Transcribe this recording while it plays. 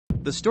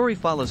The story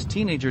follows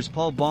teenagers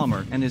Paul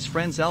Bäumer and his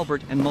friends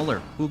Albert and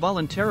Müller, who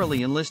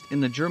voluntarily enlist in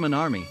the German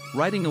army,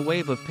 riding a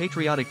wave of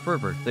patriotic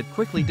fervor that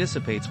quickly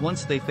dissipates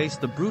once they face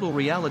the brutal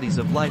realities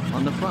of life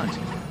on the front.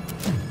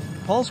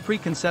 Paul's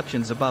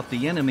preconceptions about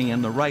the enemy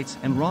and the rights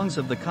and wrongs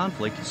of the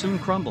conflict soon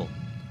crumble.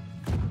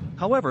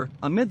 However,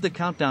 amid the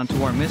countdown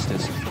to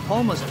armistice,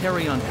 Paul must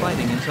carry on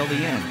fighting until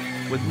the end,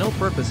 with no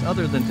purpose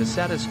other than to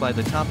satisfy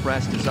the top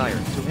brass desire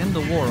to end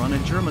the war on a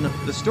German.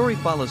 The story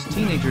follows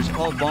teenagers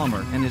Paul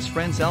Bäumer and his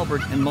friends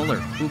Albert and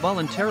Müller, who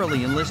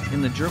voluntarily enlist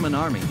in the German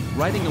army,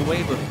 riding a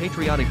wave of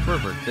patriotic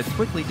fervor that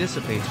quickly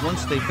dissipates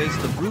once they face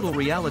the brutal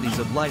realities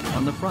of life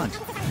on the front.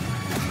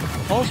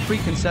 Paul's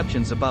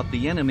preconceptions about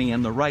the enemy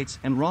and the rights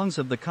and wrongs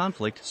of the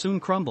conflict soon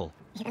crumble.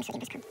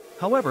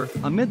 However,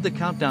 amid the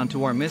countdown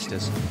to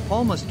armistice,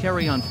 Paul must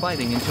carry on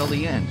fighting until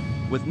the end,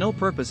 with no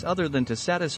purpose other than to satisfy